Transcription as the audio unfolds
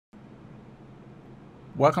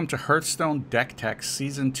Welcome to Hearthstone Deck Tech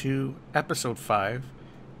Season 2, Episode 5,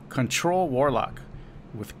 Control Warlock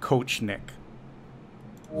with Coach Nick.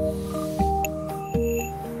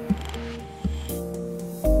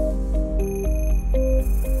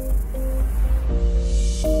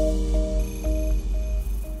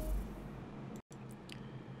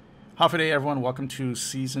 Half a day, everyone. Welcome to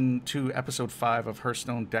Season 2, Episode 5 of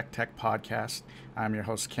Hearthstone Deck Tech Podcast. I'm your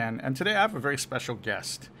host, Ken, and today I have a very special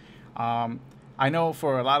guest. I know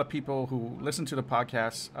for a lot of people who listen to the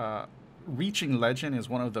podcast, reaching Legend is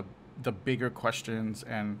one of the bigger questions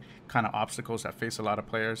and kind of obstacles that face a lot of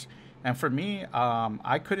players. And for me,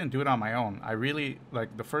 I couldn't do it on my own. I really,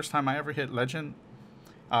 like, the first time I ever hit Legend,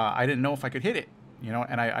 I didn't know if I could hit it,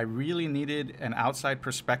 and I really needed an outside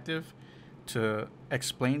perspective to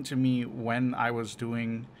explain to me when I was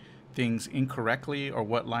doing things incorrectly or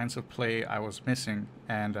what lines of play I was missing.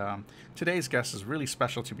 And today's guest is really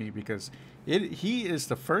special to me because he is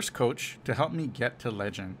the first coach to help me get to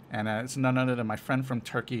Legend. And it's none other than my friend from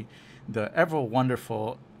Turkey, the ever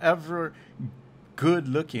wonderful, ever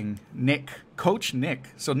good-looking Nick, Coach Nick.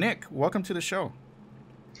 So Nick, welcome to the show.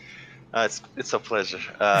 It's a pleasure.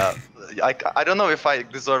 I don't know if I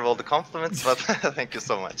deserve all the compliments, but thank you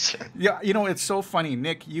so much. Yeah, it's so funny.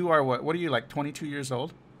 Nick, you are what are you, like 22 years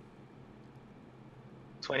old?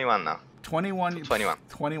 21 now. 21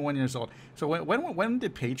 years old. So when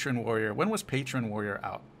did Patron Warrior, when was Patron Warrior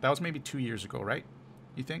out? That was maybe 2 years ago, right?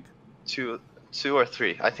 You think? Two or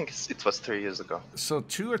three. I think it was 3 years ago. So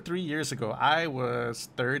 2 or 3 years ago, I was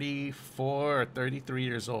 34 or 33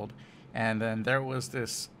 years old. And then there was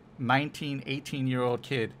this 18-year-old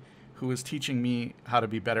kid who was teaching me how to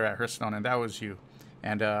be better at Hearthstone, and that was you.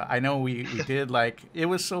 And I know we did, like, it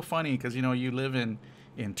was so funny because, you live in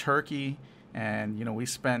Turkey, and, we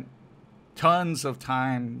spent tons of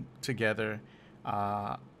time together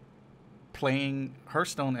playing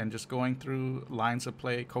Hearthstone and just going through lines of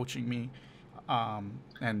play, coaching me. And,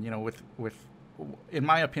 with in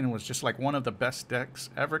my opinion, was just like one of the best decks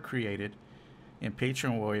ever created in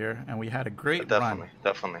Patron Warrior, and we had a great run.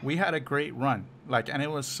 Definitely. We had a great run, and it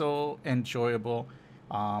was so enjoyable.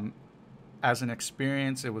 As an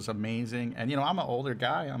experience, it was amazing. And I'm an older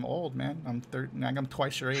guy. I'm old, man. I'm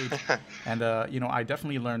twice your age, and I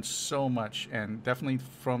definitely learned so much. And definitely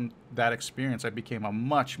from that experience, I became a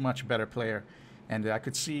much better player. And I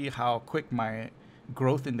could see how quick my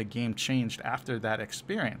growth in the game changed after that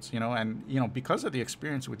experience. And because of the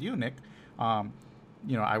experience with you, Nick.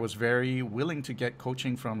 I was very willing to get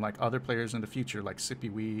coaching from like other players in the future, like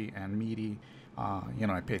Sippy Wee and Meaty.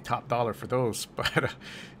 I paid top dollar for those, but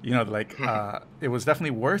it was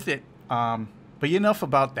definitely worth it. But enough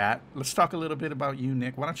about that. Let's talk a little bit about you,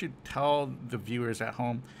 Nick. Why don't you tell the viewers at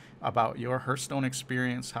home about your Hearthstone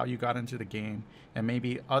experience, how you got into the game, and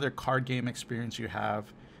maybe other card game experience you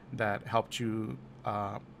have that helped you,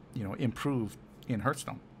 improve in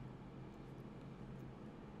Hearthstone.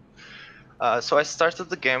 So I started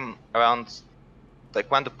the game around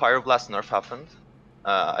when the Pyroblast nerf happened.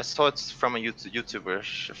 I saw it from a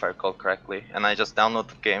YouTuber, if I recall correctly, and I just downloaded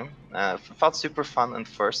the game. It felt super fun at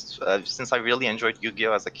first, since I really enjoyed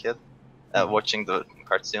Yu-Gi-Oh as a kid, watching the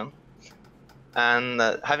cartoon. And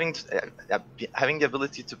having the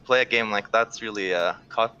ability to play a game like that's really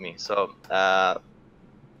caught me. So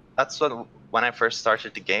that's when I first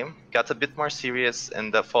started the game. Got a bit more serious in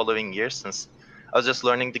the following years, since I was just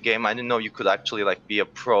learning the game. I didn't know you could actually be a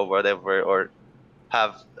pro, or whatever, or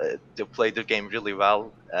have to play the game really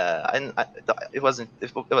well. It was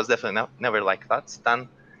definitely never like that. Then,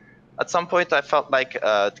 at some point, I felt like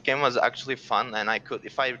the game was actually fun, and I could,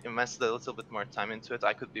 if I invested a little bit more time into it,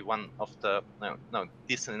 I could be one of the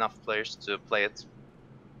decent enough players to play it.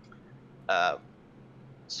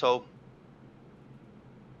 So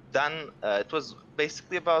then it was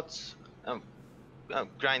basically about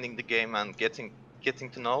grinding the game and getting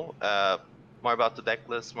to know more about the deck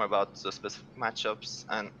list, more about the specific matchups.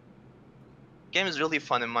 And the game is really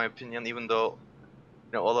fun in my opinion, even though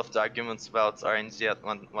all of the arguments about RNG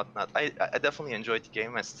and whatnot. I definitely enjoyed the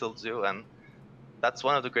game. I still do, and that's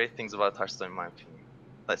one of the great things about Hearthstone in my opinion.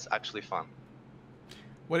 That's actually fun.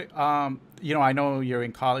 What I know you're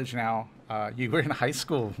in college now. You were in high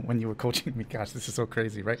school when you were coaching me. Gosh, this is so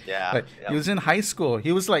crazy, right? Yeah. He was in high school.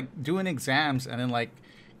 He was doing exams and then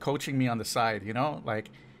coaching me on the side.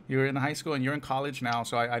 You were in high school and you're in college now.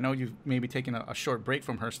 So I know you've maybe taken a short break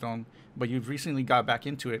from Hearthstone, but you've recently got back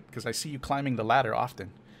into it because I see you climbing the ladder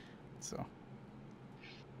often. So.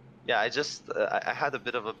 Yeah, I had a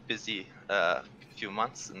bit of a busy few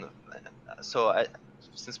months, and so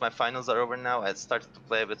since my finals are over now, I started to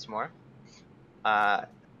play a bit more.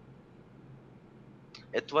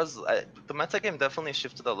 it was the meta game definitely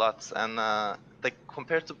shifted a lot, and like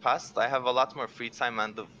compared to past, I have a lot more free time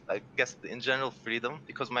and I guess in general freedom,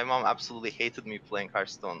 because my mom absolutely hated me playing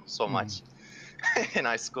Hearthstone so much in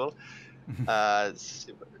high school.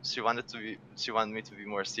 She wanted me to be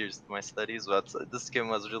more serious with my studies, but this game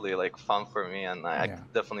was really like fun for me, and I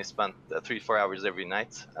definitely spent 3-4 hours every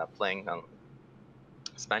night playing and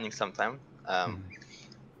spending some time.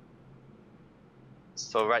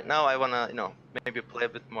 So right now I wanna, maybe play a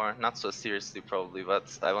bit more, not so seriously probably,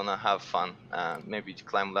 but I wanna have fun, maybe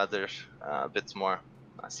climb ladder a bit more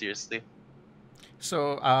seriously.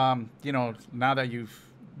 So, now that you've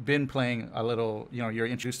been playing a little, you're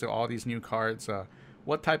introduced to all these new cards.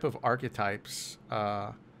 What type of archetypes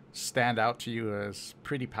stand out to you as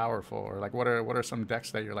pretty powerful, or like what are some decks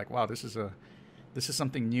that you're like, wow, this is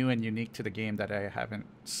something new and unique to the game that I haven't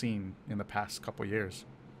seen in the past couple years?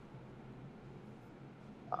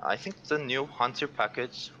 I think the new Hunter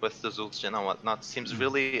package with the Zul'jin and whatnot seems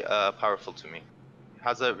really powerful to me. It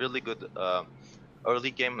has a really good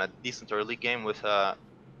early game, a decent early game with, I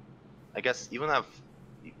guess, even have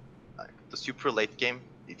the super late game.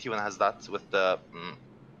 It even has that with the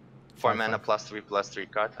 4 mana +3/+3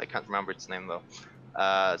 card. I can't remember its name though.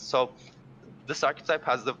 So this archetype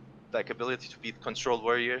has the ability to beat control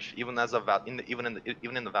warrior even as even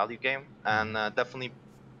in the value game, and definitely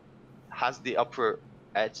has the upper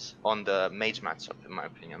edge on the mage matchup, in my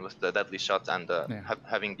opinion, with the deadly shot and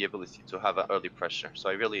having the ability to have an early pressure. So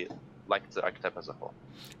I really like the archetype as a whole.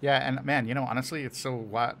 Yeah, and man, honestly, it's so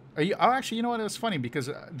what. Actually, you know what? It was funny because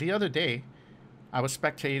the other day I was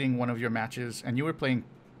spectating one of your matches, and you were playing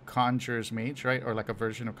Conjurer's Mage, right, or like a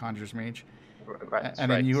version of Conjurer's Mage. Right.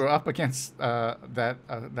 And then you were up against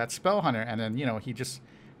that Spell Hunter, and then he just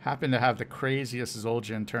happened to have the craziest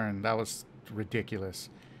Zul'jin turn. That was ridiculous.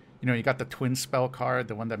 You got the twin spell card,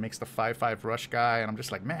 the one that makes the 5/5 rush guy, and I'm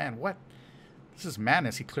just like, man, what? This is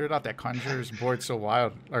madness. He cleared out that Conjurer's board so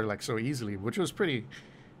wild, or like so easily, which was pretty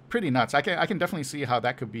nuts. I can definitely see how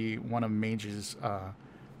that could be one of Mage's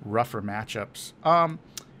rougher matchups.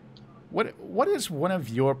 What is one of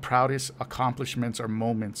your proudest accomplishments or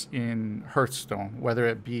moments in Hearthstone, whether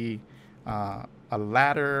it be a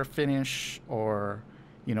ladder finish or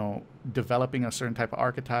developing a certain type of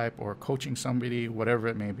archetype or coaching somebody, whatever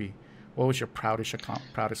it may be? What was your proudest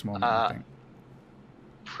moment, you think?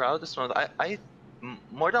 Proudest moment? I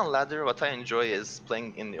more than ladder, what I enjoy is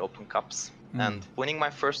playing in the open cups. And winning my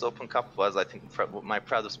first open cup was, I think, my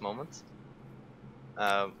proudest moment.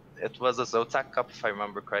 It was a Zotac Cup, if I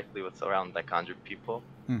remember correctly, with around like 100 people.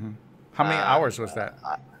 How many hours was that?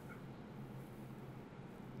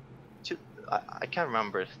 I can't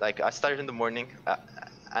remember. Like, I started in the morning,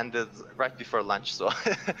 ended right before lunch, so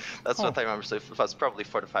that's what I remember. So it was probably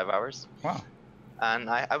 4 to 5 hours. Wow. And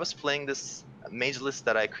I was playing this mage list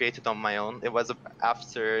that I created on my own. It was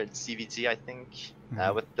after CVG, I think,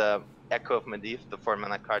 with the Echo of Medivh, the 4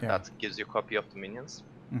 mana card that gives you a copy of the minions.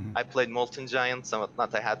 I played Molten Giants and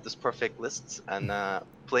whatnot. I had this perfect list, and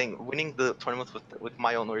winning the tournament with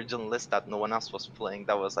my own original list that no one else was playing.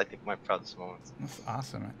 That was, I think, my proudest moment. That's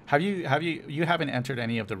awesome, man. You haven't entered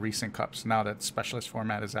any of the recent cups now that Specialist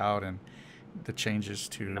format is out and the changes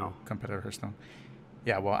to competitive Hearthstone?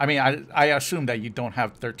 Yeah, well, I mean, I assume that you don't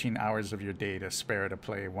have 13 hours of your day to spare to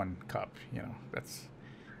play one cup.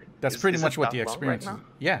 That's pretty much what the experience is.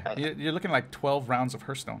 Yeah, you're looking like 12 rounds of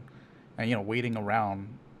Hearthstone, and waiting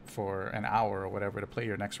around for an hour or whatever to play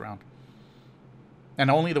your next round.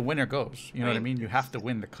 And only the winner goes. You know what I mean? You have to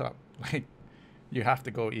win the cup. Like, you have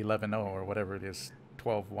to go 11-0 or whatever it is,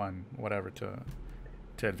 12-1, whatever to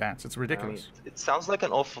advance. It's ridiculous. I mean, it sounds like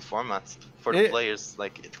an awful format for the players.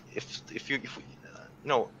 Like, if you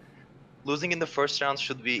losing in the first round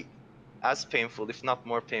should be as painful, if not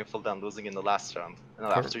more painful, than losing in the last round.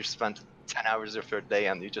 After you spent 10 hours of your day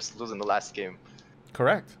and you just lose in the last game.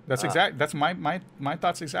 Correct. That's That's my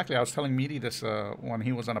thoughts exactly. I was telling Meaty this when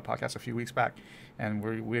he was on a podcast a few weeks back, and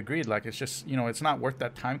we agreed, like, it's just it's not worth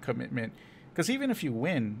that time commitment, because even if you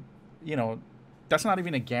win, that's not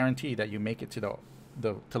even a guarantee that you make it to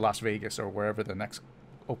to Las Vegas or wherever the next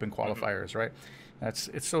open qualifier is, right?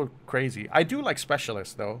 It's so crazy. I do like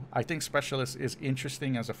Specialist though. I think Specialist is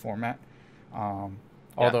interesting as a format,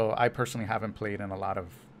 although I personally haven't played in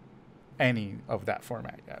any of that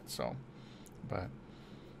format yet. So, but.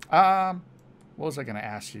 What was I going to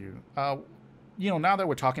ask you? Now that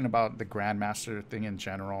we're talking about the Grandmaster thing in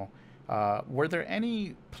general, were there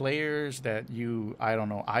any players that you, I don't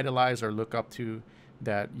know, idolize or look up to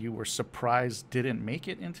that you were surprised didn't make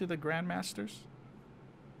it into the Grandmasters?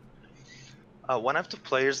 One of the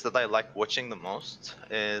players that I like watching the most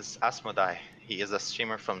is Asmodai. He is a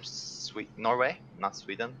streamer from Norway, not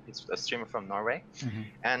Sweden. He's a streamer from Norway,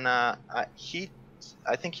 and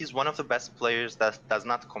I think he's one of the best players that does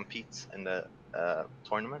not compete in the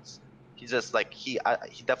tournaments. He just like he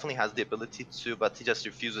definitely has the ability to, but he just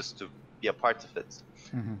refuses to be a part of it.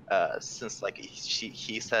 Since like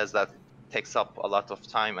he says that it takes up a lot of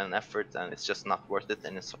time and effort, and it's just not worth it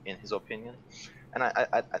in his opinion. And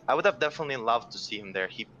I would have definitely loved to see him there.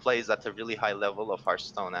 He plays at a really high level of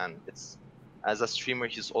Hearthstone, and it's as a streamer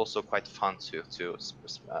he's also quite fun to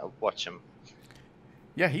watch him.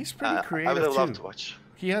 Yeah, he's pretty creative I would have too. loved to watch.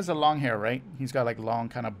 He has the long hair, right? He's got like long,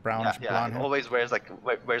 kind of brownish blonde hair. Always wears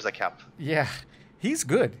a cap. Yeah, he's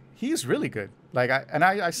good. He's really good. Like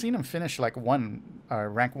I seen him finish like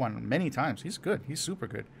rank 1 many times. He's good. He's super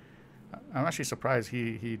good. I'm actually surprised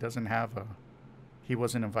he doesn't have he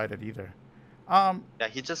wasn't invited either. Yeah,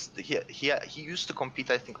 he used to compete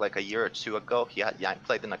I think like a year or two ago. He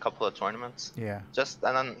played in a couple of tournaments. Yeah.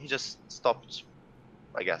 And then he just stopped,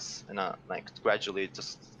 I guess, like gradually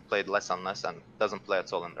just played less and less and doesn't play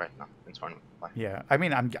at all right now in tournament play. Yeah, I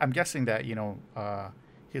mean I'm guessing that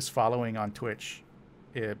his following on Twitch,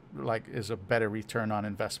 is a better return on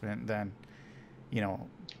investment than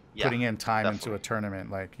putting in time into a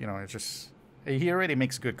tournament. Like it's just he already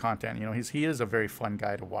makes good content. He is a very fun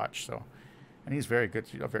guy to watch. So, and he's very good,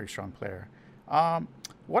 a very strong player.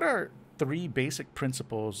 What are 3 basic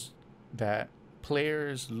principles that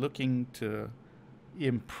players looking to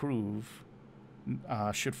improve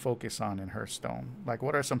should focus on in Hearthstone? Like,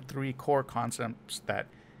 what are some 3 core concepts that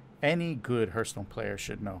any good Hearthstone player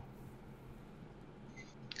should know?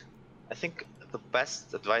 I think the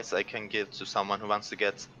best advice I can give to someone who wants to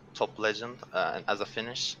get top legend as a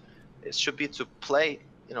finish, it should be to play,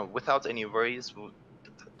 without any worries.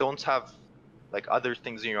 Don't have like other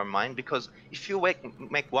things in your mind, because if you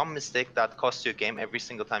make one mistake that costs you a game every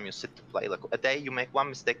single time you sit to play, like a day you make one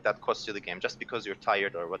mistake that costs you the game just because you're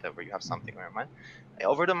tired or whatever, you have something on your mind.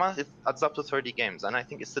 Over the month it adds up to 30 games, and I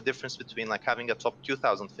think it's the difference between like having a top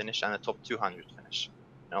 2000 finish and a top 200 finish.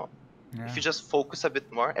 Yeah. If you just focus a bit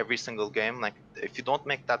more every single game, like if you don't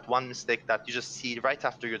make that one mistake that you just see right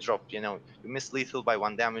after you drop, you miss lethal by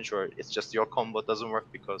 1 damage, or it's just your combo doesn't work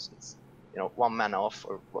because it's 1 mana off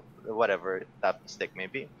or whatever that mistake may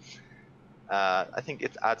be. I think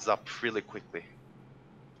it adds up really quickly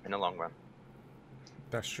in the long run.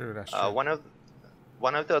 That's true. That's true.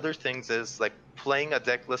 One of the other things is like playing a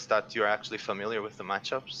deck list that you're actually familiar with the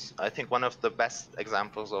matchups. I think one of the best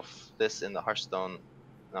examples of this in the Hearthstone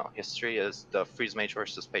history is the Freeze Mage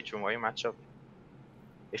versus Patron Warrior matchup.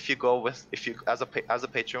 If you as a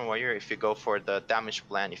Patron Warrior, if you go for the damage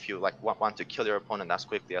plan, if you like want to kill your opponent as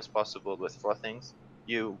quickly as possible with raw things,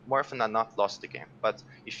 you more often than not lost the game. But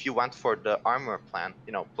if you went for the armor plan,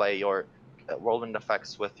 play your whirlwind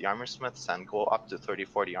effects with the armor smiths and go up to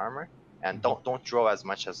 30-40 armor, and don't draw as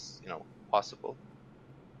much as possible.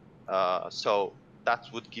 So that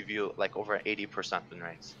would give you like over 80% win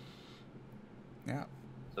rates. Yeah.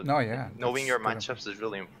 So yeah. Knowing your matchups is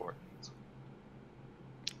really important.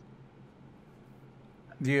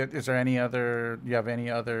 Do you have any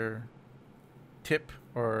other tip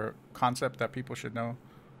or concept that people should know?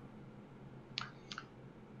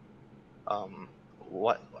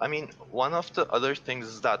 One of the other things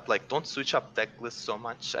is that like don't switch up deck lists so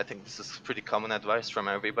much. I think this is pretty common advice from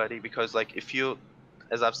everybody, because like if you,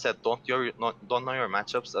 as I've said, don't know your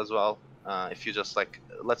matchups as well. If you just like,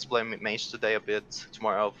 let's play mage today a bit,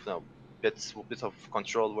 tomorrow bit of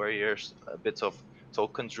control warriors, a bit of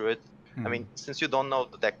token druid. I mean, since you don't know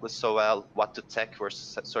the deck list so well, what to tech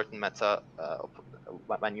versus certain meta,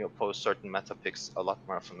 when you oppose certain meta picks a lot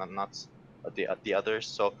more often than not the others.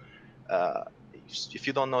 So if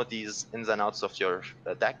you don't know these ins and outs of your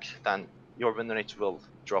deck, then your win rate will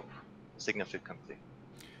drop significantly.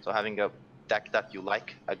 So having a deck that you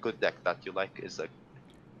like, a good deck that you like, is a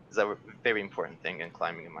very important thing in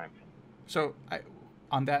climbing, in my opinion. So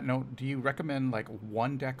on that note, do you recommend like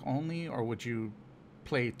one deck only, or would you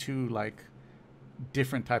play 2 like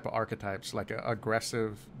different type of archetypes, like a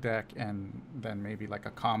aggressive deck and then maybe like a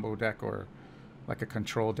combo deck, or like a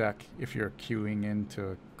control deck if you're queuing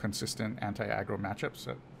into consistent anti-aggro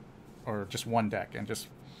matchups, or just one deck and just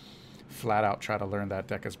flat out try to learn that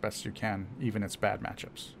deck as best you can, even its bad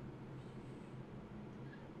matchups?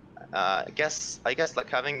 I guess like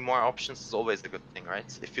having more options is always a good thing,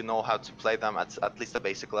 right? If you know how to play them at least a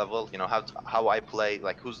basic level, how I play,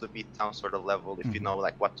 like who's the beatdown sort of level. If you know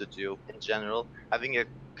like what to do in general, having a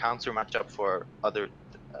counter matchup for other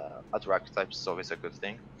archetypes is always a good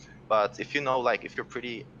thing. But if you know, like if you're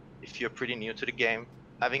pretty new to the game,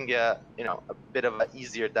 having a a bit of an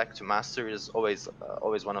easier deck to master is always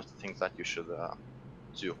one of the things that you should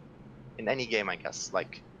do in any game, I guess.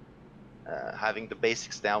 Like having the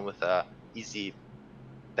basics down with a easier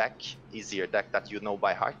deck that you know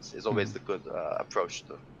by heart is always the good approach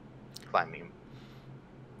to climbing.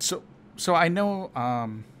 So I know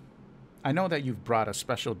that you've brought a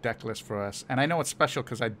special deck list for us, and I know it's special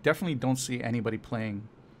because I definitely don't see anybody playing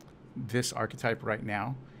this archetype right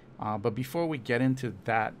now. But before we get into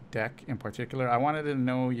that deck in particular, I wanted to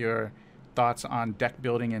know your thoughts on deck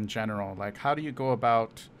building in general. Like, how do you go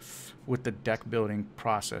about with the deck building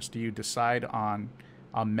process? Do you decide on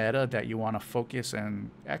a meta that you want to focus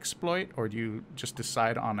and exploit, or do you just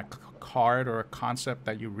decide on a card or a concept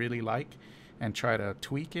that you really like and try to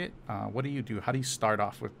tweak it? What do you do? How do you start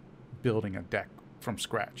off with building a deck from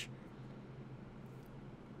scratch?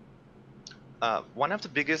 One of the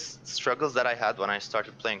biggest struggles that I had when I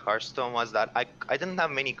started playing Hearthstone was that I didn't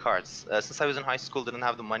have many cards. Since I was in high school, didn't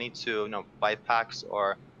have the money to buy packs,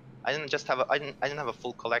 or I didn't have a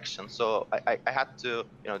full collection. So I had to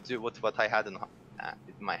do with what I had in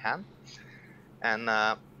my hand, and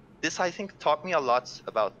this I think taught me a lot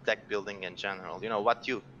about deck building in general.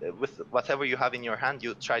 With whatever you have in your hand,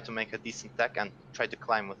 you try to make a decent deck and try to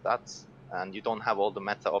climb with that. And you don't have all the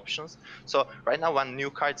meta options. So right now, when new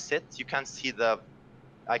cards hit,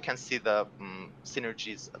 I can see the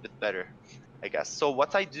synergies a bit better, I guess. So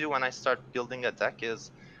what I do when I start building a deck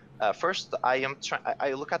is, first I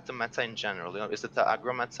look at the meta in general. Is it the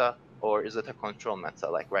aggro meta or is it a control meta?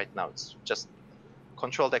 Like right now, it's just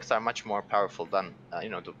control decks are much more powerful than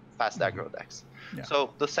the fast aggro decks. Yeah.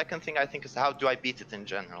 So the second thing I think is, how do I beat it in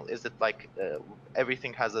general? Is it like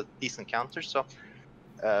everything has a decent counter? So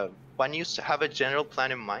when you have a general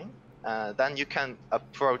plan in mind, then you can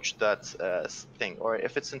approach that thing. Or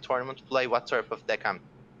if it's in tournament play, what type of deck I'm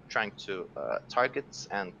trying to target,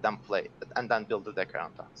 and then play it, and then build a deck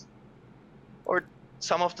around that. Or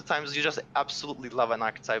some of the times you just absolutely love an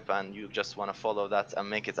archetype and you just want to follow that and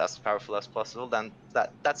make it as powerful as possible. Then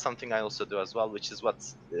that's something I also do as well, which is what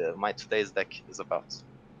my today's deck is about.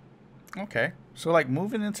 Okay, so like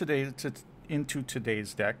moving into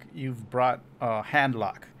today's deck, you've brought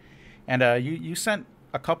Handlock. And you sent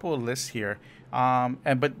a couple of lists here,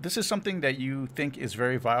 but this is something that you think is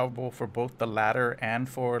very viable for both the ladder and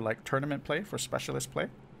for like tournament play, for specialist play?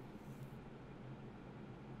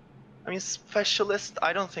 I mean, specialist,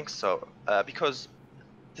 I don't think so, because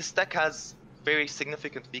this deck has very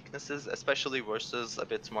significant weaknesses, especially versus a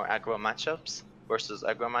bit more aggro matchups,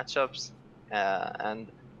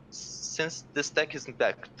 and since this deck isn't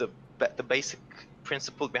deck, the basic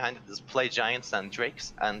principle behind it is play giants and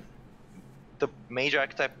drakes, and the major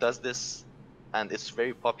archetype does this, and it's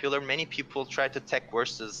very popular. Many people try to tech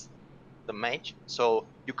versus the mage, so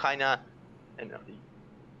you kind of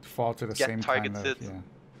fall to the get same targeted. Kind of,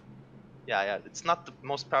 yeah. It's not the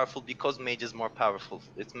most powerful because mage is more powerful.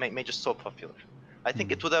 Mage is so popular. I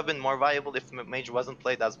think it would have been more viable if mage wasn't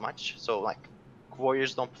played as much. So like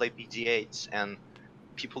warriors don't play BGH, and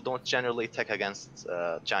people don't generally tech against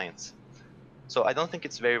giants. So I don't think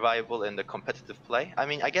it's very viable in the competitive play. I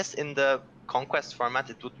mean, I guess in the conquest format,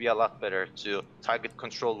 it would be a lot better to target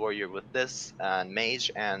control warrior with this, and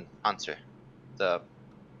mage and hunter, the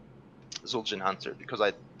Zul'jin hunter, because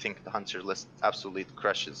I think the hunter list absolutely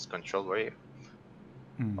crushes control warrior,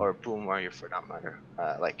 or boom warrior for that matter.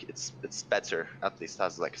 Like it's better, at least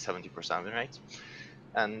has like 70% win rate.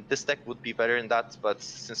 And this deck would be better in that, but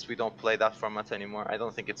since we don't play that format anymore, I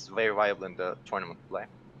don't think it's very viable in the tournament play.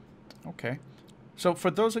 Okay. So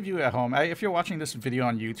for those of you at home, if you're watching this video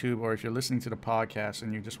on YouTube, or if you're listening to the podcast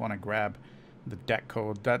and you just want to grab the deck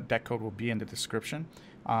code, that deck code will be in the description.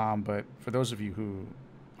 But for those of you who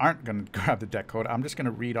aren't going to grab the deck code, I'm just going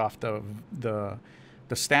to read off the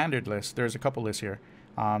standard list. There's a couple lists here.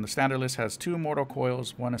 The standard list has 2 Mortal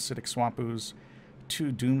Coils, 1 Acidic Swamp Ooze,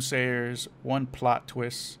 2 Doomsayers, 1 Plot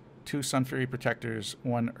Twist, 2 Sunfury Protectors,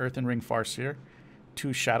 1 Earthen Ring Farseer, 2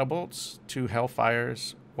 Shadowbolts, 2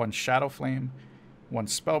 Hellfires, 1 Shadowflame, 1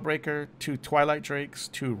 Spellbreaker, 2 Twilight Drakes,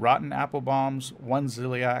 2 Rotten Applebaums, 1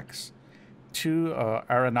 Zilliax, 2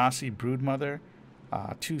 Aranasi Broodmother,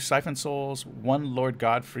 2 Siphon Souls, 1 Lord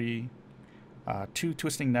Godfrey, 2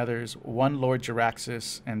 Twisting Nethers, 1 Lord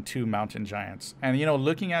Jaraxxus, and 2 Mountain Giants. And,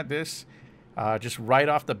 looking at this, just right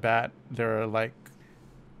off the bat, there are like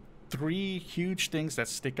 3 huge things that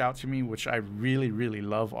stick out to me, which I really, really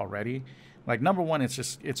love already. Like, number one, it's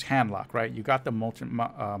Handlock, right? You got the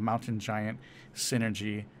Mountain Giant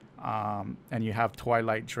synergy, and you have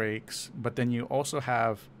Twilight Drakes, but then you also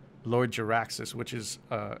have Lord Jaraxxus, which is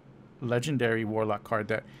a legendary Warlock card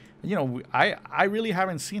that You know, I really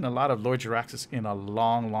haven't seen a lot of Lord Jaraxxus in a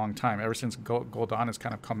long time, ever since Gul'dan has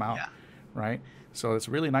kind of come out, Yeah. right? So it's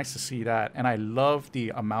really nice to see that. And I love the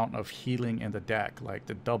amount of healing in the deck, like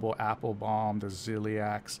the double Applebaum, the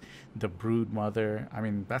Zilliax, the Broodmother. I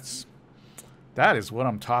mean, that is what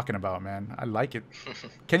I'm talking about, man. I like it.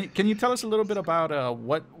 Can you tell us a little bit about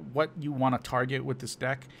what you want to target with this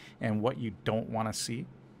deck and what you don't want to see?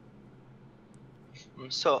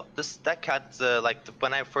 So this deck had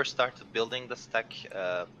when I first started building this deck,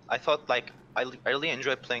 I thought like I really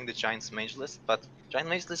enjoy playing the Giants Mage list, but Giant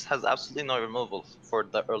Mage list has absolutely no removal for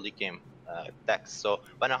the early game decks. So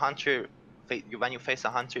when a hunter when you face a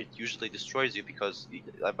hunter, it usually destroys you because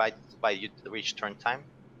by you reach turn time,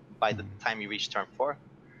 by the time you reach turn 4,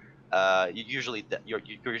 you're usually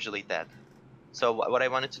dead. So what I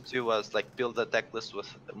wanted to do was like build a deck list with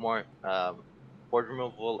more board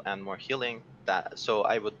removal and more healing. So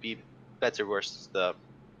I would be better versus the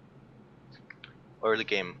early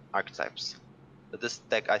game archetypes. But this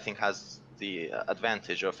deck I think has the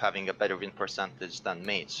advantage of having a better win percentage than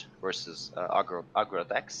Mage versus aggro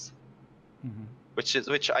decks,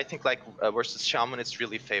 which I think like versus Shaman it's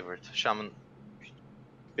really favored. Shaman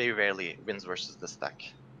very rarely wins versus this deck.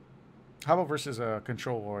 How about versus a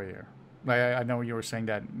Control Warrior? Like I know you were saying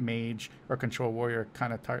that Mage or Control Warrior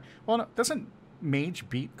kind of target. Well, no, doesn't Mage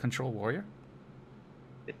beat Control Warrior?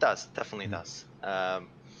 It does, definitely does.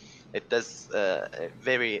 It does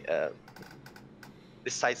very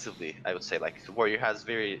decisively, I would say. Like Warrior has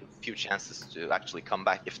very few chances to actually come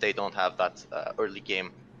back if they don't have that early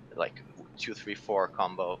game, like 2, 3, 4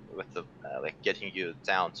 combo with the like getting you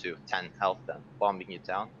down to 10 health and bombing you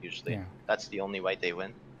down. Usually, that's the only way they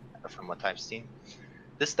win, from what I've seen.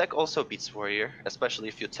 This deck also beats Warrior, especially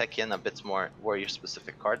if you tech in a bit more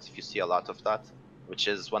Warrior-specific cards. If you see a lot of that, which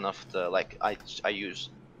is one of the like I use.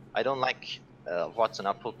 I don't like Watson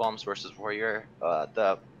Applebaums versus Warrior.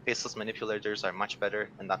 The Faceless Manipulators are much better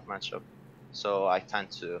in that matchup, so I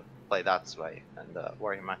tend to play that way in the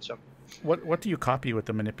Warrior matchup. What do you copy with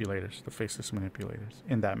the Manipulators, the Faceless Manipulators,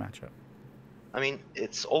 in that matchup? I mean,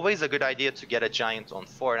 it's always a good idea to get a Giant on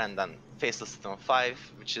 4 and then Faceless on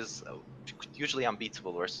 5, which is usually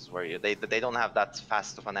unbeatable versus Warrior. They don't have that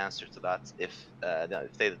fast of an answer to that. If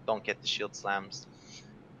they don't get the shield slams,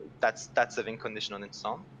 that's a win condition on its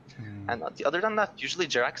own. And other than that, usually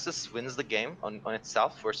Jaraxxus wins the game on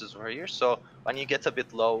itself versus Warrior. So when you get a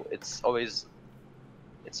bit low, it's always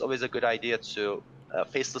a good idea to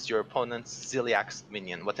faceless your opponent's Zilliax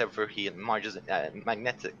minion, whatever he merges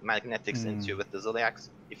magnetics into with the Zilliax.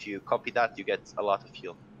 If you copy that, you get a lot of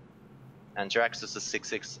heal. And Jaraxxus'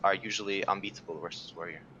 6/6 are usually unbeatable versus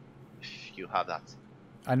Warrior, if you have that.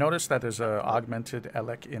 I noticed that there's a augmented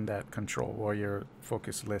Elec in that Control Warrior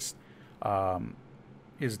focus list.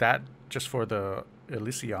 Is that just for the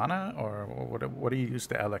Elysiana, or what do you use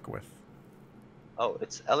the Elec with? Oh,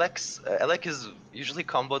 it's Elec. Elec is usually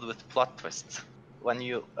comboed with Plot Twist. When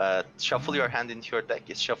you shuffle your hand into your deck,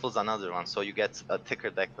 it shuffles another one, so you get a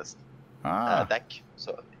thicker deck list deck.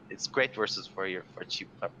 So it's great versus Warrior for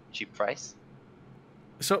cheap price.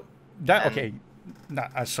 So that okay.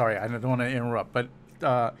 Sorry, I don't want to interrupt, but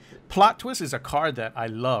Plot Twist is a card that I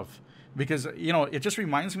love because it just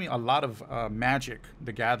reminds me a lot of Magic: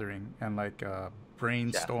 The Gathering and like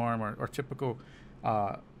Brainstorm or typical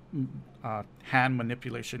hand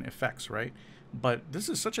manipulation effects, right? But this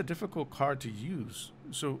is such a difficult card to use.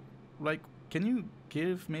 So, like, can you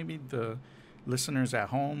give maybe the listeners at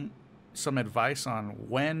home some advice on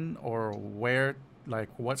when or where, like,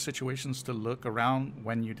 what situations to look around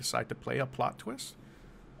when you decide to play a Plot Twist?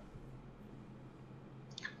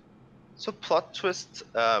 So Plot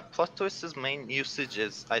Twist's main usage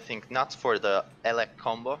is, I think, not for the Elec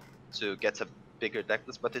combo to get a bigger deck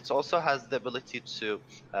list, but it also has the ability to,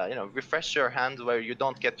 refresh your hand where you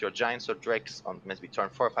don't get your Giants or Drakes on maybe turn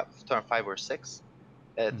 4, turn 5 or 6.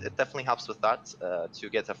 It definitely helps with that to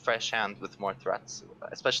get a fresh hand with more threats,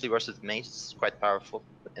 especially versus Mage. It's quite powerful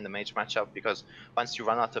in the Mage matchup because once you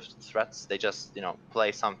run out of threats, they just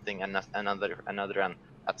play something and another, and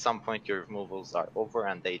at some point your removals are over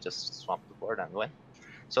and they just swamp the board and win.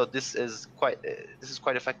 So this is quite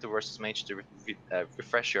effective versus Mage to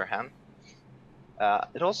refresh your hand.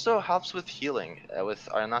 It also helps with healing with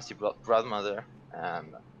Aranasi Broodmother,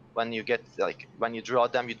 and when you draw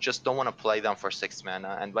them, you just don't want to play them for 6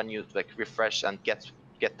 mana, and when you refresh and get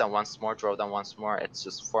them once more, draw them once more, it's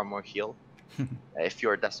just 4 more heal. If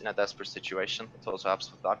you're in a desperate situation, it also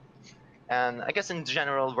helps with that. And I guess in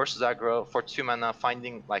general, versus aggro, for 2 mana,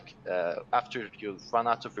 finding after you run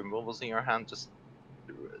out of removals in your hand, just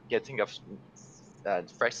getting a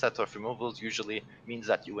fresh set of removals usually means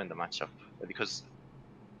that you win the matchup, because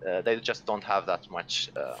they just don't have that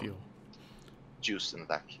much Fuel. juice in the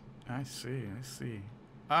deck. I see. I see.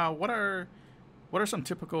 What are some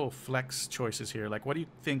typical flex choices here? Like, what do you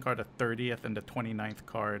think are the 30th and the 29th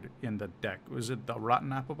card in the deck? Was it the Rotten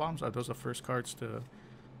Applebombs? Are those the first cards to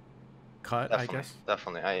cut? Definitely, I guess.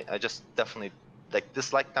 Definitely. I just definitely like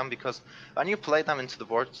dislike them because when you play them into the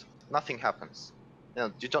board, nothing happens.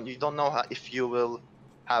 You don't know how, if you will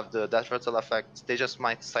have the death rattle effect. They just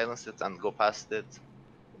might silence it and go past it.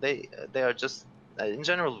 They are just in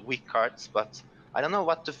general weak cards, but I don't know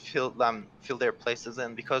what to fill their places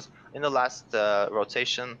in, because in the last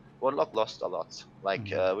rotation, Warlock lost a lot. Like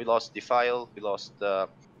we lost Defile, we lost the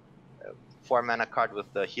 4-mana card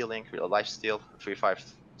with the healing, Lifesteal,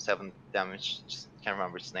 3/5/7 damage. Just can't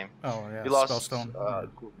remember its name. Oh yeah, We lost Spellstone.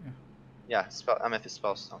 Amethyst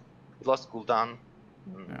Spellstone. We lost Gul'dan.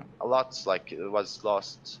 A lot, like it was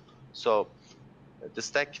lost. So this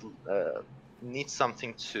deck needs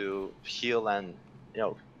something to heal and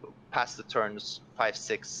pass the turns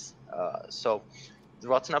 5-6. So the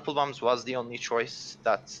Rotten Applebombs was the only choice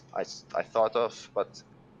that I thought of, but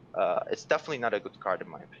it's definitely not a good card in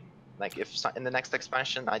my opinion. Like if in the next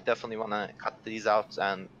expansion, I definitely want to cut these out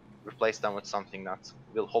and replace them with something that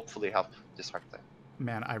will hopefully help this archetype.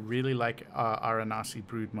 Man, I really like Aranasi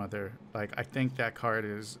Broodmother. Like, I think that card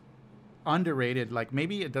is underrated. Like,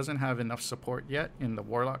 maybe it doesn't have enough support yet in the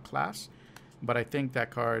Warlock class, but I think that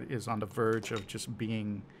card is on the verge of just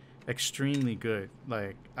being extremely good.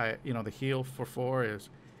 Like, the heal for 4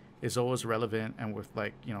 is always relevant, and with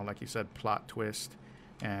like you said, plot twist,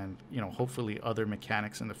 and hopefully other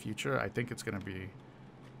mechanics in the future, I think it's gonna be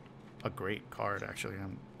a great card. Actually,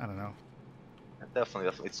 I don't know.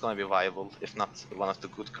 Definitely, it's going to be viable, if not one of the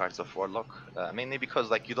good cards of Warlock. Mainly because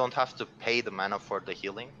like you don't have to pay the mana for the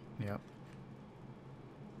healing. Yep.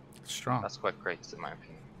 Strong. That's quite great in my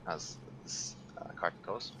opinion, as this card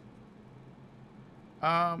goes.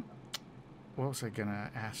 What was I gonna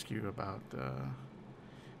ask you about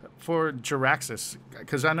for Jaraxxus?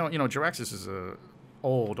 Because I know Jaraxxus is a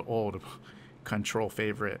old control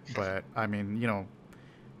favorite, but I mean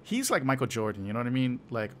he's like Michael Jordan, you know what I mean?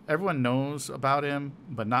 Like, everyone knows about him,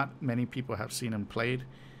 but not many people have seen him played.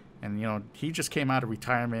 And, he just came out of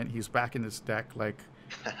retirement. He's back in this deck. Like,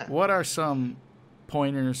 what are some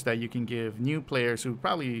pointers that you can give new players who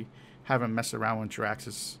probably haven't messed around with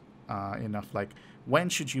Jaraxxus enough? Like, when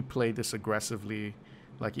should you play this aggressively?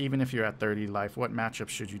 Like, even if you're at 30 life, what matchups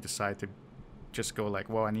should you decide to just go like,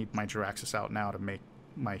 well, I need my Jaraxxus out now to make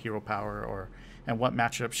my hero power, and what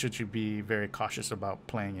matchup should you be very cautious about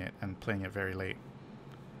playing it and playing it very late?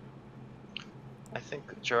 I think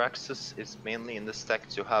Jaraxxus is mainly in this deck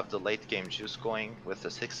to have the late game juice going with the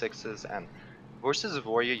 6/6s, and versus a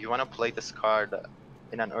warrior, you want to play this card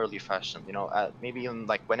in an early fashion. Maybe even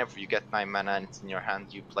like whenever you get 9 mana and it's in your hand,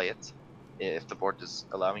 you play it, if the board is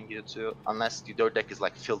allowing you to, unless your deck is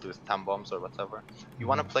like filled with 10 bombs or whatever. You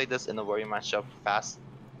want to play this in a warrior matchup fast,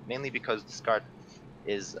 mainly because this card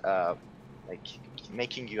is like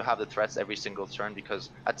making you have the threats every single turn, because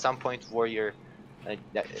at some point warrior,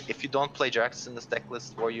 if you don't play Jaraxxus in this deck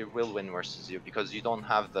list, warrior will win versus you, because you don't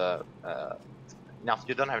have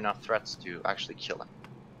enough threats to actually kill him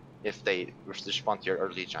if they respond to your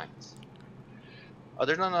early giants.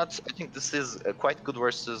 Other than that, I think this is quite good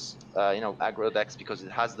versus aggro decks, because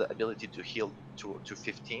it has the ability to heal to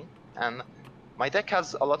 15, and my deck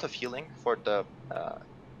has a lot of healing for the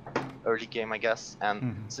early game, I guess,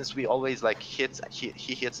 and since we always like he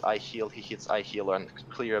hits, I heal, he hits, I heal, and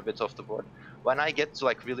clear a bit of the board. When I get to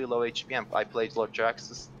like really low HP and I play Lord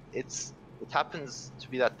Jaraxxus, it happens to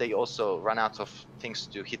be that they also run out of things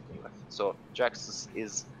to hit me with. So Jaraxxus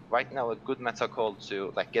is right now a good meta call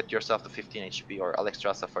to like get yourself to 15 HP, or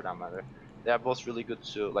Alexstrasza for that matter. They are both really good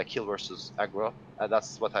to like heal versus aggro.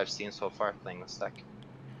 That's what I've seen so far playing this deck.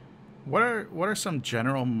 What are some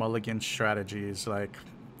general mulligan strategies, like,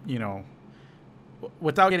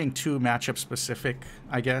 without getting too matchup specific,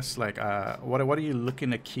 I guess, like what are you looking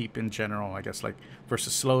to keep in general, I guess, like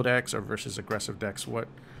versus slow decks or versus aggressive decks? What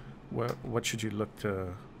should you look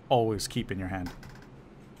to always keep in your hand?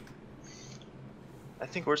 I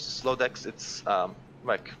think versus slow decks, it's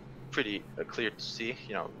like pretty clear to see.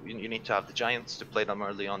 You need to have the giants to play them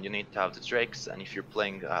early on. You need to have the drakes, and if you're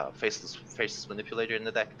playing faceless manipulator in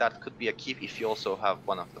the deck, that could be a keep if you also have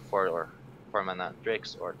one of the 4 mana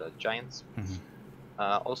drakes or the giants.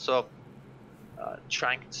 Also,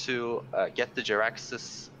 trying to get the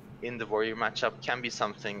Jaraxxus in the warrior matchup can be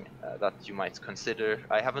something that you might consider.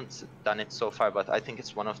 I haven't done it so far, but I think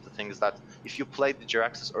it's one of the things that if you play the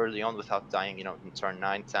Jaraxxus early on without dying, in turn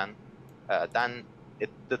 9, 10, then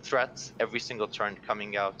the threat every single turn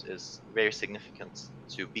coming out is very significant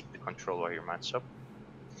to beat the Control Warrior matchup.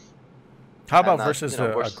 How about And, versus you know,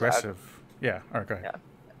 the versus aggressive? Yeah, all right, go ahead.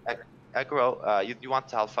 Yeah, aggro, you want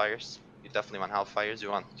Hellfires. You definitely want Hellfires. You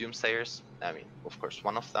want Doomsayers. I mean, of course,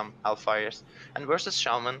 one of them, Hellfires. And versus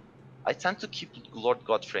Shaman, I tend to keep Lord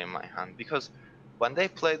Godfrey in my hand because when they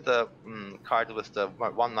play the card with the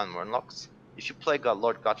 1-man Warlocks, if you play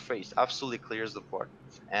Lord Godfrey, it absolutely clears the board.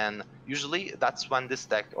 And usually that's when this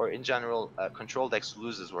deck, or in general, control decks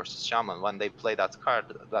loses versus Shaman, when they play that card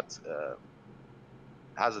that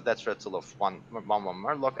has a death rattle of 1-1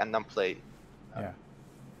 Murloc and then play Yeah.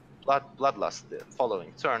 Bloodlust the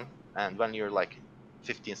following turn, and when you're like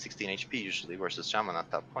 15, 16 HP usually versus Shaman at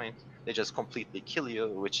that point, they just completely kill you,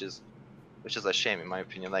 which is a shame in my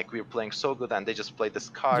opinion. Like, we're playing so good and they just play this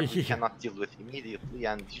card we cannot deal with immediately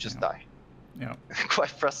and you just die. Yeah. Quite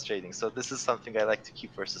frustrating. So this is something I like to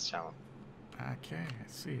keep versus Shaman. Okay, I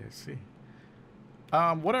see.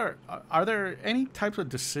 What are there any types of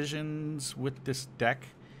decisions with this deck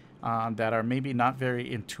that are maybe not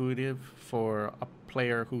very intuitive for a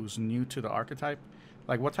player who's new to the archetype?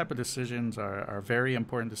 Like, what type of decisions are very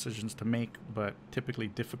important decisions to make, but typically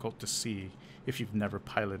difficult to see if you've never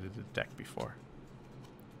piloted a deck before?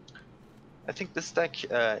 I think this deck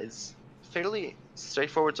is fairly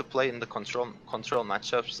straightforward to play in the control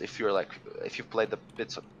matchups. If you play the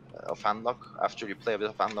bits of Handlock, after you play a bit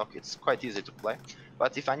of Handlock, it's quite easy to play.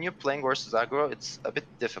 But if you're playing versus aggro, it's a bit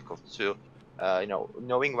difficult to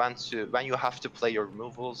knowing when you have to play your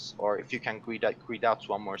removals, or if you can greed out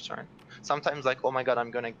one more turn. Sometimes, like, oh my god,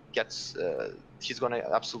 I'm gonna get he's gonna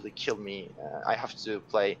absolutely kill me. I have to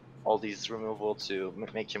play all these removal to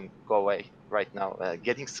make him go away right now.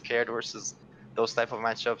 Getting scared versus those type of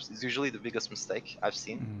matchups is usually the biggest mistake I've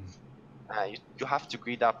seen. You have to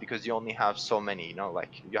greed up because you only have so many,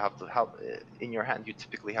 like you have to have in your hand, you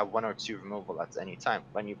typically have 1 or 2 removal at any time.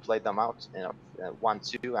 When you play them out, 1,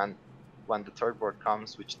 2, and when the third board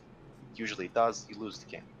comes, which it usually does, you lose the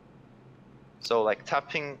game. So like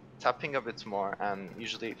tapping a bit more and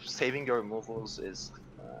usually saving your removals is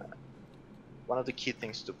one of the key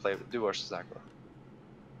things to do versus aggro.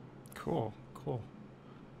 Cool.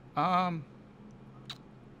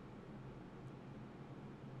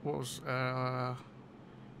 What was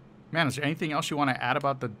man, is there anything else you want to add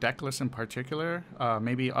about the deck list in particular?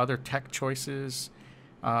 Maybe other tech choices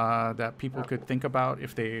that people could think about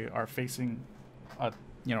if they are facing a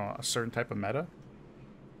certain type of meta?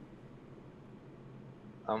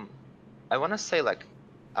 I want to say, like,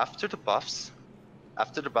 after the buffs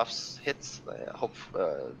hit,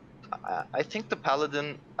 I think the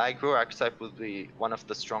Paladin aggro archetype will be one of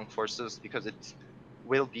the strong forces because it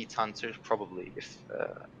will beat Hunter probably if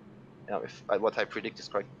what I predict is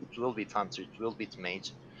correct. It will beat Hunter, it will beat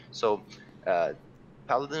Mage. So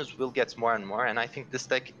Paladins will get more and more, and I think this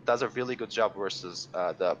deck does a really good job versus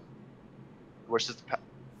the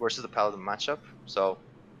Paladin matchup. So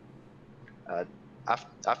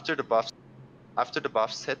after the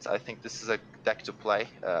buffs hit, I think this is a deck to play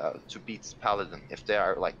to beat Paladin if they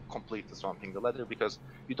are like completely swamping the ladder, because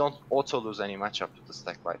you don't auto lose any matchup with this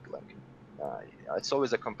deck. It's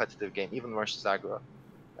always a competitive game, even versus aggro,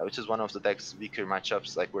 which is one of the deck's weaker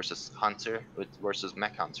matchups, like versus Hunter, versus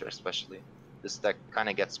Mech Hunter especially. This deck kind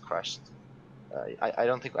of gets crushed. I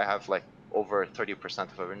don't think I have like over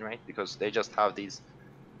 30% of a win rate because they just have these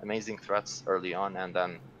amazing threats early on, and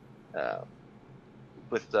then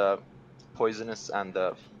with the Poisonous and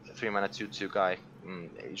the 3-mana 2/2 guy,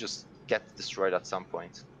 you just get destroyed at some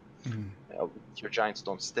point. Your giants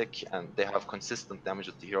don't stick, and they have consistent damage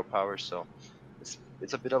with the hero power, so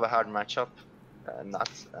it's a bit of a hard matchup.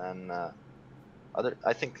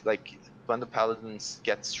 I think like when the Paladins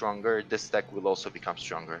get stronger, this deck will also become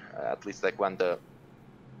stronger. At least like when the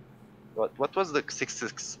what was the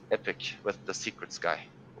 6/6 epic with the secrets guy,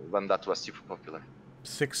 when that was super popular?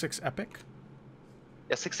 6/6 epic?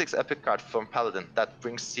 Yeah, 6/6 epic card from Paladin that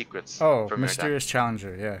brings secrets. From Mysterious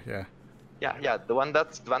Challenger. Yeah. The one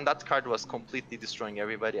that card was completely destroying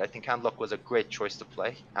everybody. I think Handlock was a great choice to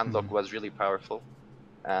play. Handlock was really powerful,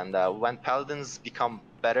 and when Paladins become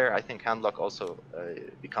better, I think Handlock also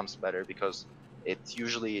becomes better because it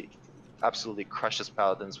usually absolutely crushes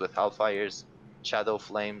Paladins with Hellfires,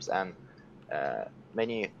 Shadowflames, and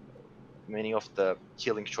many of the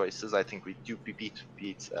healing choices. I think we do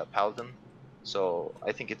beat Paladin. So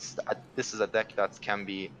I think this is a deck that can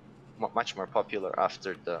be much more popular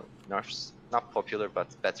after the nerfs. Not popular, but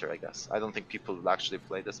better, I guess. I don't think people will actually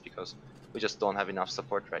play this because we just don't have enough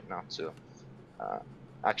support right now to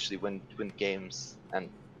actually win games and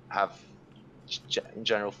have in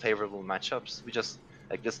general favorable matchups. We just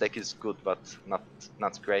Like this deck is good, but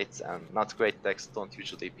not great, and not great decks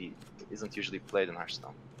isn't usually played in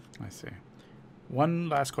Hearthstone. I see. One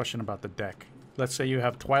last question about the deck. Let's say you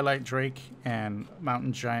have Twilight Drake and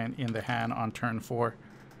Mountain Giant in the hand on turn 4.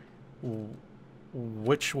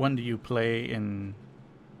 Which one do you play in,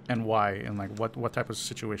 and why? And like what type of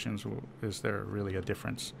situations is there really a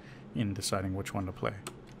difference in deciding which one to play?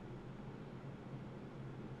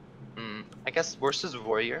 I guess versus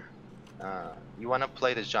Warrior, you want to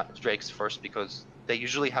play the Drakes first because they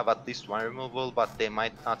usually have at least 1 removal, but they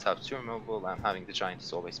might not have 2 removal, and having the Giant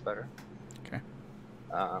is always better. Okay.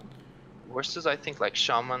 Versus, I think, like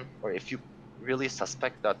Shaman, or if you really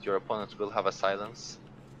suspect that your opponent will have a silence,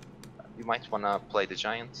 you might want to play the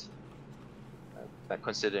Giant,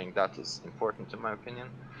 considering that is important in my opinion.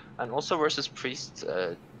 And also versus Priest,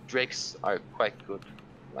 Drakes are quite good,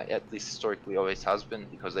 like at least historically always has been,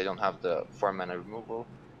 because they don't have the 4 mana removal.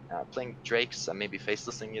 Playing Drakes and maybe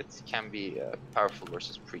facelessing it can be powerful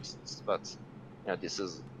versus Priests, but you know,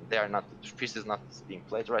 Priest is not being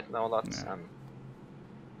played right now a lot, and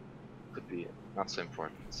could be not so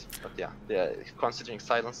important. But yeah, considering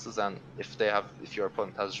silences and if your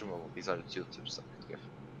opponent has removal, these are the 2 tips I could give.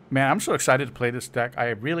 Man, I'm so excited to play this deck. I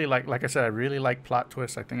really like I said, I really like Plot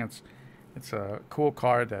Twist. I think it's a cool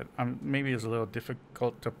card that maybe is a little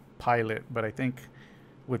difficult to pilot, but I think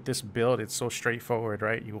with this build, it's so straightforward,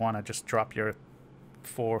 right? You want to just drop your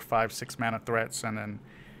 4, 5, 6 mana threats, and then,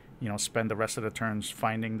 you know, spend the rest of the turns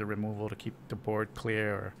finding the removal to keep the board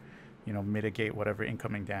clear, or, you know, mitigate whatever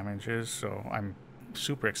incoming damage is. So I'm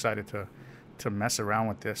super excited to mess around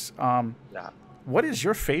with this. Yeah. What is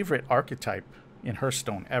your favorite archetype in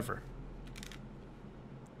Hearthstone ever?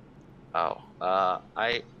 Oh,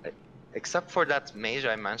 except for that mage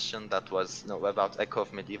I mentioned that was, you know, about Echo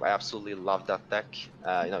of Medivh, I absolutely love that deck.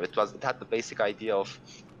 You know, it had the basic idea of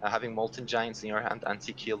having Molten Giants in your hand,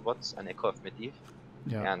 anti-kill bots, and Echo of Medivh.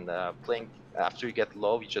 Yeah. And playing after you get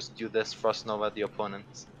low, you just do this, Frost Nova the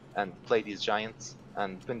opponent, and play these giants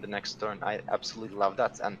and win the next turn. I absolutely love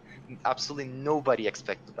that, and absolutely nobody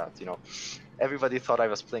expected that. You know, everybody thought I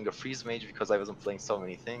was playing a freeze mage because I wasn't playing so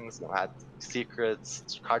many things. You know, I had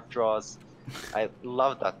secrets, card draws. I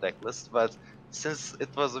love that deck list, but since it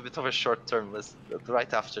was a bit of a short-term list,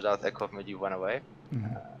 right after that Echo of Medivh went away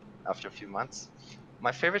after a few months.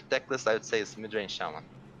 My favorite deck list, I would say, is Midrange Shaman.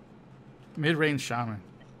 Midrange Shaman.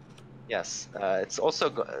 Yes, it's also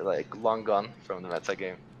like long gone from the meta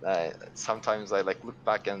game. Sometimes I like look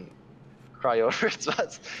back and cry over it,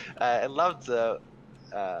 but I loved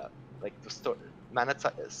like the story.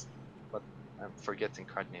 But I'm forgetting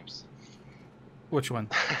card names. Which one?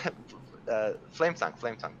 Flame Tank.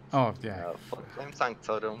 Oh yeah. Flame Tank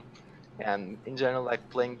Totem, and in general, like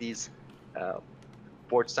playing these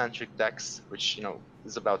board-centric decks, which, you know,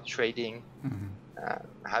 is about trading.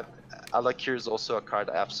 Alakir is also a card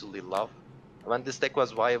I absolutely love. When this deck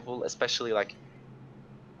was viable, especially like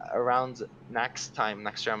around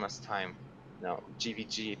Naxxrama's time, you know,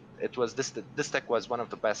 GVG, it was this deck was one of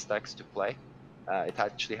the best decks to play. It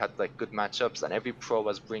actually had like good matchups, and every pro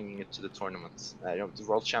was bringing it to the tournaments. You know, the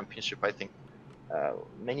World Championship, I think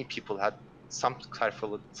many people had some type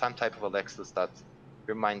of Alexis that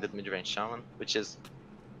reminded Midrange Shaman, which is,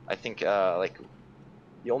 I think, like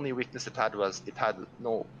the only weakness it had was it had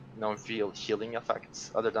no real healing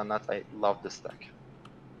effects. Other than that, I love this deck.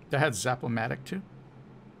 That had Zap-O-Matic too?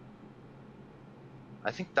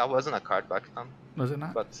 I think that wasn't a card back then. Was it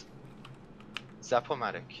not? But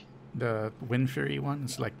Zap-O-Matic. The Windfury one?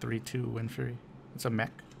 It's like 3/2 Windfury. It's a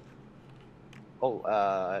mech. Oh,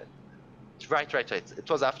 right. It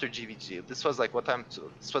was after GVG. This was like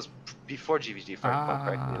this was before GVG, if I recall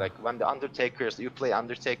correctly. Like when the Undertakers, you play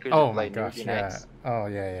Undertakers, you play Nerdy Knights. Oh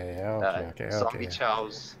yeah. Okay. Zombie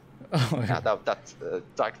Chows. Oh, yeah. That's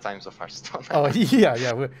dark times of Hearthstone. Oh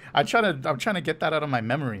yeah. I'm trying to get that out of my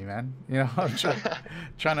memory, man. You know, I'm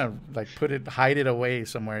trying to like hide it away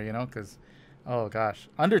somewhere. You know, because oh gosh,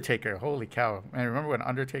 Undertaker, holy cow! And remember when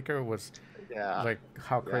Undertaker was, like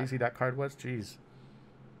how crazy that card was. Jeez.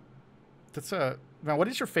 That's man. What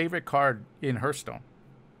is your favorite card in Hearthstone?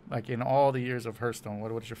 Like in all the years of Hearthstone,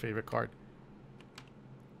 what is your favorite card?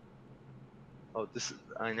 Oh,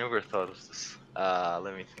 I never thought of this.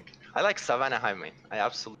 Let me think. I like Savannah Highmane. I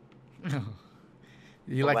absolutely.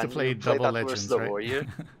 You like to play double legends, right? Warrior.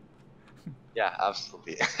 Yeah,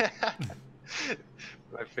 absolutely.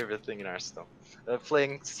 My favorite thing in Hearthstone.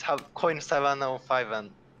 Playing Coin 705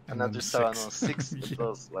 and another 706. It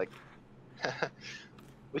was like.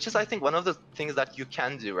 Which is, I think, one of the things that you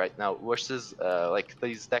can do right now versus like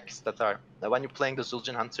these decks that are when you're playing the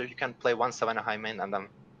Zul'jin Hunter, you can play 1 Savannah Highmane and then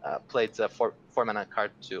play the 4 mana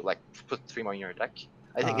card to like put 3 more in your deck.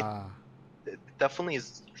 I think it definitely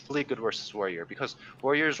is really good versus Warrior, because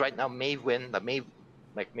Warriors right now may win, that may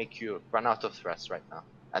like make you run out of threats right now,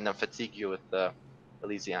 and then fatigue you with the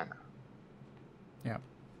Elysiana. Yeah.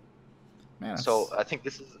 Man, so I think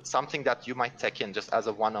this is something that you might take in just as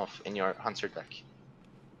a one-off in your Hunter deck.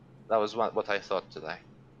 That was what I thought today.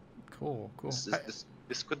 Cool.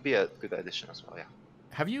 This could be a good addition as well, yeah.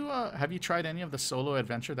 Have you tried any of the solo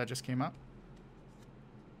adventure that just came out?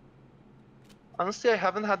 Honestly, I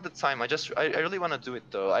haven't had the time. I really want to do it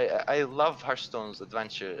though. I love Hearthstone's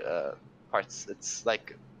adventure parts. It's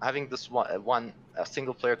like having this one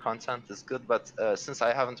single player content is good, but since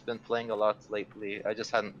I haven't been playing a lot lately, I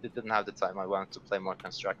just didn't have the time. I wanted to play more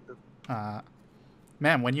constructed.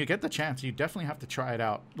 Man, when you get the chance, you definitely have to try it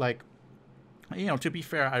out. Like, you know, to be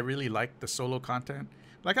fair, I really like the solo content.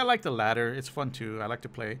 Like, I like the ladder. It's fun too. I like to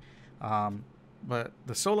play. But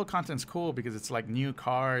the solo content's cool because it's like new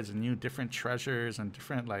cards and new different treasures and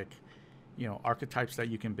different, like, you know, archetypes that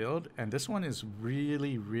you can build. And this one is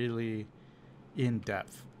really, really in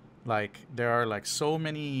depth. Like, there are like so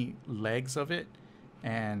many legs of it,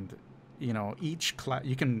 and you know, each class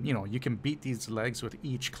you can beat these legs with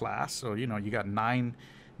each class. So, you know, you got 9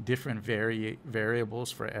 different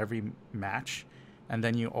variables for every match, and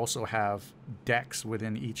then you also have decks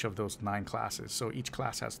within each of those 9 classes. So each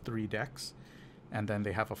class has 3 decks, and then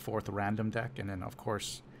they have a 4th random deck, and then of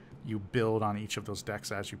course you build on each of those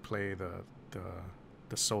decks as you play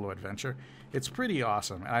the solo adventure. It's pretty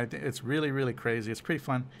awesome. It's really, really crazy. It's pretty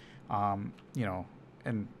fun. You know,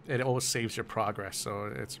 and it always saves your progress.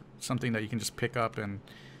 So it's something that you can just pick up and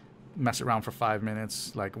mess around for 5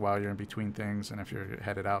 minutes, like while you're in between things. And if you're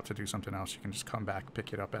headed out to do something else, you can just come back,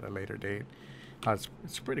 pick it up at a later date.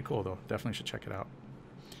 It's pretty cool though. Definitely should check it out.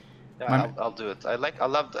 Yeah, I'll do it. I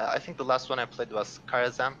think the last one I played was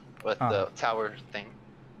Karazhan with the tower thing.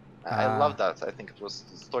 I love that. I think the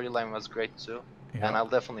storyline was great too. Yeah. And I'll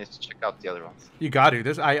definitely have to check out the other ones. You got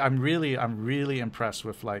to. I'm really impressed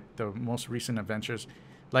with like the most recent adventures.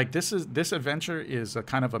 Like this adventure is a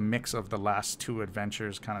kind of a mix of the last 2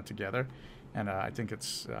 adventures kind of together, and I think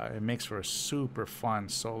it makes for a super fun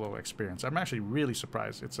solo experience. I'm actually really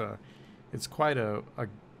surprised. It's quite a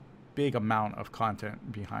big amount of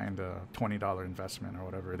content behind a $20 investment or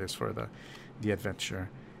whatever it is for the adventure.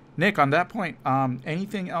 Nick, on that point,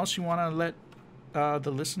 anything else you want to let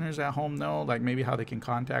the listeners at home know, like maybe how they can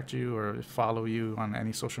contact you or follow you on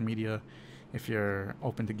any social media, if you're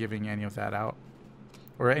open to giving any of that out,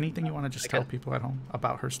 or anything you want to just tell people at home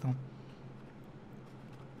about Hearthstone?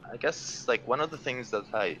 I guess like one of the things that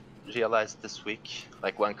I realized this week,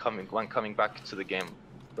 like when coming back to the game,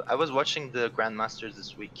 I was watching the Grandmasters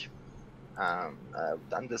this week, and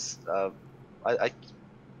this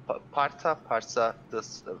Parsa,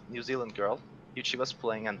 this New Zealand girl, she was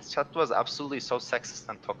playing, and chat was absolutely so sexist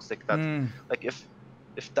and toxic that like if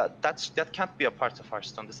that can't be a part of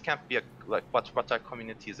Hearthstone. This can't be like what our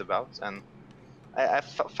community is about, and I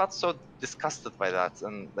felt so disgusted by that,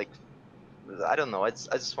 and like I don't know. I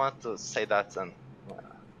just wanted to say that, and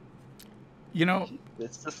you know,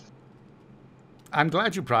 it's just. I'm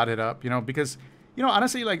glad you brought it up, you know, because, you know,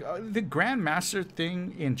 honestly, like the Grandmaster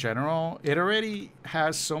thing in general, it already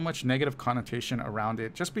has so much negative connotation around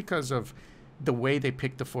it just because of the way they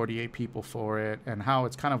picked the 48 people for it and how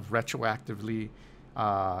it's kind of retroactively,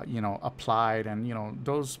 you know, applied. And, you know,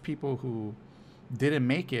 those people who didn't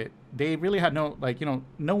make it, they really had no, like, you know,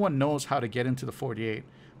 no one knows how to get into the 48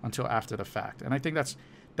 until after the fact. And I think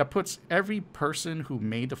that puts every person who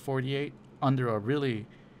made the 48 under a really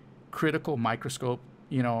critical microscope,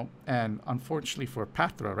 you know. And unfortunately for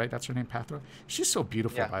Pathra, right? That's her name, Pathra. She's so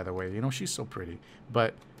beautiful, by the way. You know, she's so pretty.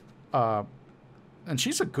 But, and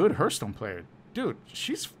she's a good Hearthstone player. Dude,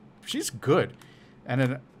 she's good. And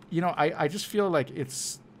then, you know, I just feel like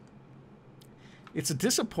it's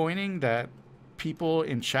disappointing that people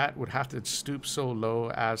in chat would have to stoop so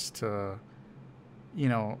low as to, you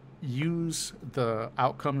know, use the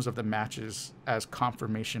outcomes of the matches as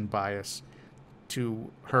confirmation bias to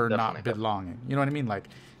her not belonging. You know what I mean? Like,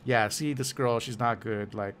 yeah, see this girl, she's not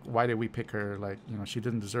good. Like, why did we pick her? Like, you know, she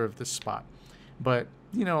didn't deserve this spot. But,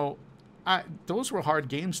 you know, those were hard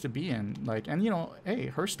games to be in. Like, and, you know, hey,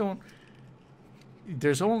 Hearthstone,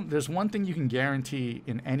 there's one thing you can guarantee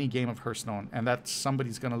in any game of Hearthstone, and that's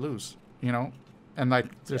somebody's going to lose, you know? And, like,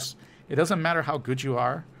 it doesn't matter how good you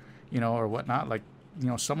are, you know, or whatnot. Like, you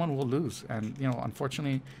know, someone will lose. And, you know,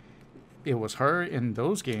 unfortunately, it was her in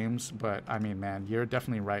those games. But I mean, man, you're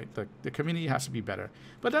definitely right. The community has to be better.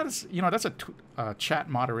 But that's, you know, that's a chat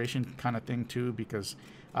moderation kind of thing too, because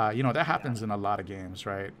you know, that happens in a lot of games,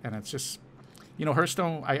 right? And it's just, you know,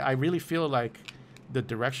 Hearthstone, I really feel like the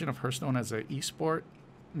direction of Hearthstone as an esport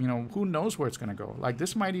who knows where it's going to go. Like,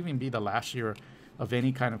 this might even be the last year of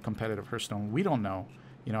any kind of competitive Hearthstone. We don't know.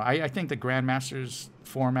 I think the Grandmasters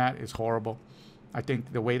format is horrible. I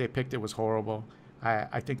think the way they picked it was horrible.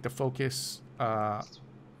 I think the focus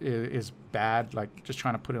is bad, like just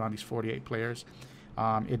trying to put it on these 48 players.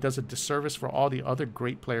 It does a disservice for all the other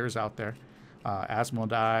great players out there.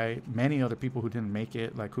 Asmodai, many other people who didn't make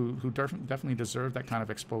it, like who definitely deserve that kind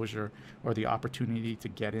of exposure or the opportunity to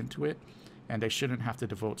get into it. And they shouldn't have to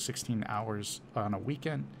devote 16 hours on a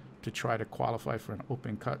weekend to try to qualify for an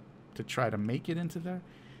open cut, to try to make it into there,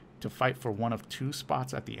 to fight for one of 2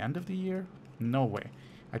 spots at the end of the year. No way.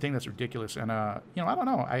 I think that's ridiculous. And, I don't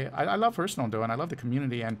know. I love Hearthstone, though, and I love the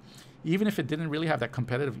community. And even if it didn't really have that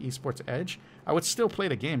competitive esports edge, I would still play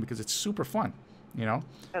the game because it's super fun, Yeah,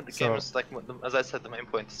 the game is, like, as I said, the main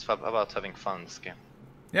point is about having fun in this game.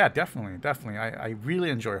 Yeah, definitely. I really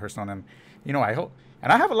enjoy Hearthstone. And, I hope...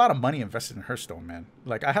 And I have a lot of money invested in Hearthstone, man.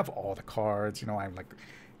 Like, I have all the cards. I'm like...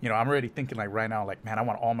 I'm already thinking, like, right now, like, man, I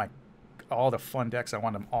want all the fun decks. I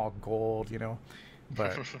want them all gold,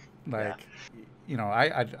 But, like...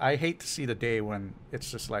 Yeah. I hate to see the day when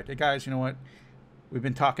it's just like, hey guys, you know what? We've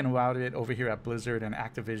been talking about it over here at Blizzard and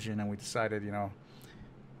Activision, and we decided,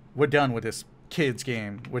 we're done with this kids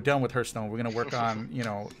game. We're done with Hearthstone. We're gonna work on,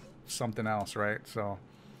 something else, right? So,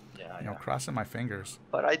 crossing my fingers.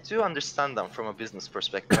 But I do understand them from a business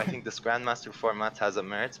perspective. I think this Grandmaster format has a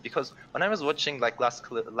merit because when I was watching like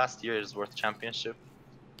last year's World Championship,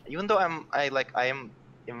 even though I am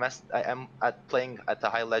playing at a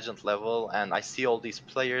high legend level and I see all these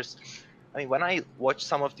players. I mean, when I watch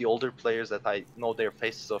some of the older players that I know their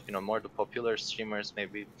faces of, more the popular streamers,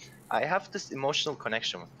 maybe I have this emotional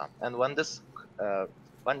connection with them. And when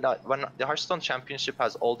when the Hearthstone Championship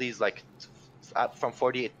has all these like from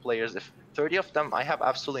 48 players, if 30 of them I have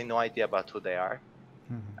absolutely no idea about who they are,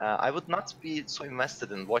 I would not be so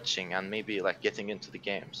invested in watching and maybe like getting into the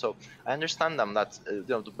game. So I understand them that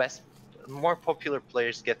the best. More popular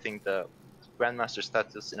players getting the Grandmaster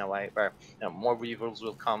status in a way where more viewers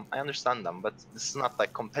will come. I understand them, but this is not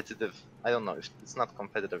like competitive. I don't know if it's not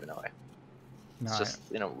competitive in a way. It's just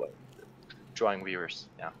drawing viewers.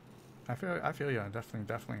 Yeah. I feel you.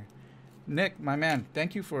 Definitely. Nick, my man,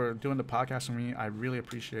 thank you for doing the podcast with me. I really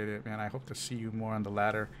appreciate it, man. I hope to see you more on the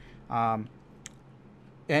ladder.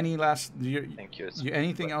 Any last? Thank you.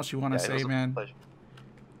 Anything else you want to say, man?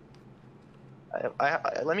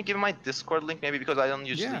 Let me give my Discord link maybe because I don't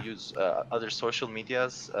usually use other social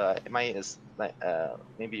medias. Mine is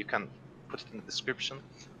maybe you can put it in the description.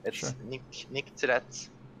 It's sure. Nick Tiret,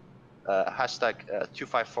 hashtag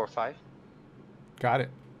 2545. Got it.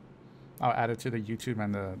 I'll add it to the YouTube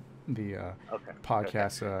and the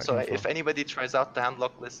podcast. Okay. So info. If anybody tries out the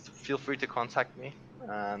Handlock list, feel free to contact me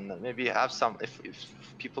and maybe have some. If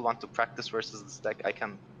people want to practice versus this deck,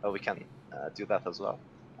 we can do that as well.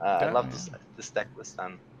 I love this deck list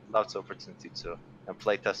and love the opportunity to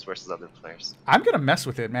play test versus other players. I'm gonna mess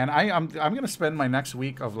with it, man. I'm gonna spend my next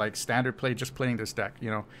week of like standard play just playing this deck.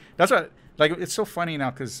 That's what it's so funny now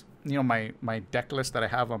because my deck list that I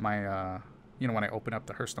have on my when I open up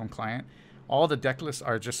the Hearthstone client, all the deck lists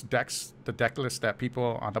are just the deck lists that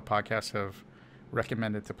people on the podcast have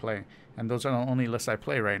recommended to play, and those are the only lists I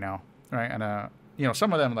play right now, right? And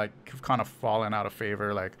some of them like have kind of fallen out of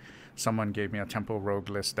favor, like. Someone gave me a Tempo Rogue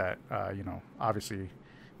list that, obviously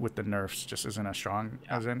with the nerfs just isn't as strong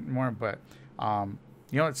as anymore. But,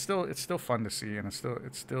 it's still fun to see, and it's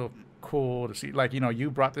still cool to see. Like, you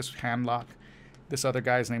brought this Handlock. This other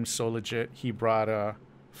guy's named So Legit. He brought a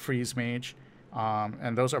Freeze Mage.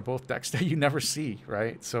 And those are both decks that you never see,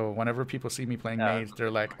 right? So whenever people see me playing Mage, they're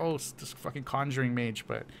like, oh, it's this fucking Conjuring Mage.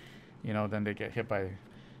 But, then they get hit by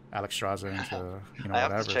Alex Straza into whatever.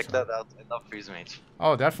 I have to check that out. I love Freeze Mage.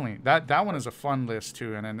 Oh, definitely. That one is a fun list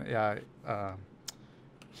too. And then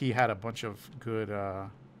he had a bunch of good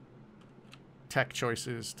tech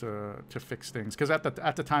choices to fix things. Because at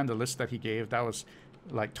the time, the list that he gave, that was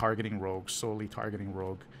like targeting Rogue, solely targeting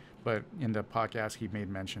Rogue. But in the podcast, he made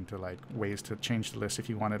mention to like ways to change the list if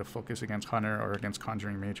you wanted to focus against Hunter or against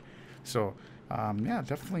Conjuring Mage. So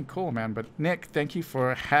definitely cool, man. But Nick, thank you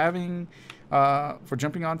for for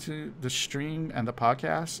jumping onto the stream and the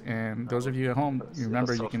podcast. And those of you at home, you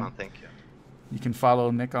remember you can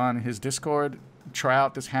follow Nick on his Discord. Try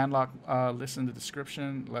out this Handlock list in the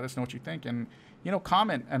description. Let us know what you think, and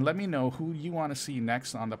comment and let me know who you want to see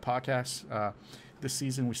next on the podcast. This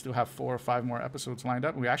season, we still have 4 or 5 more episodes lined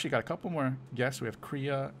up. We actually got a couple more guests. We have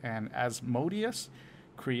Kriya and Asmodeus.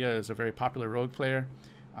 Kriya is a very popular rogue player.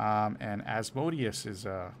 And Asmodeus is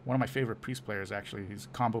one of my favorite priest players, actually. He's a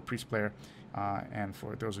combo priest player. And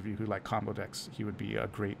for those of you who like combo decks, he would be a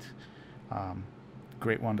great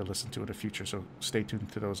great one to listen to in the future. So stay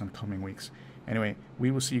tuned to those in the coming weeks. Anyway,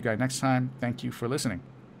 we will see you guys next time. Thank you for listening.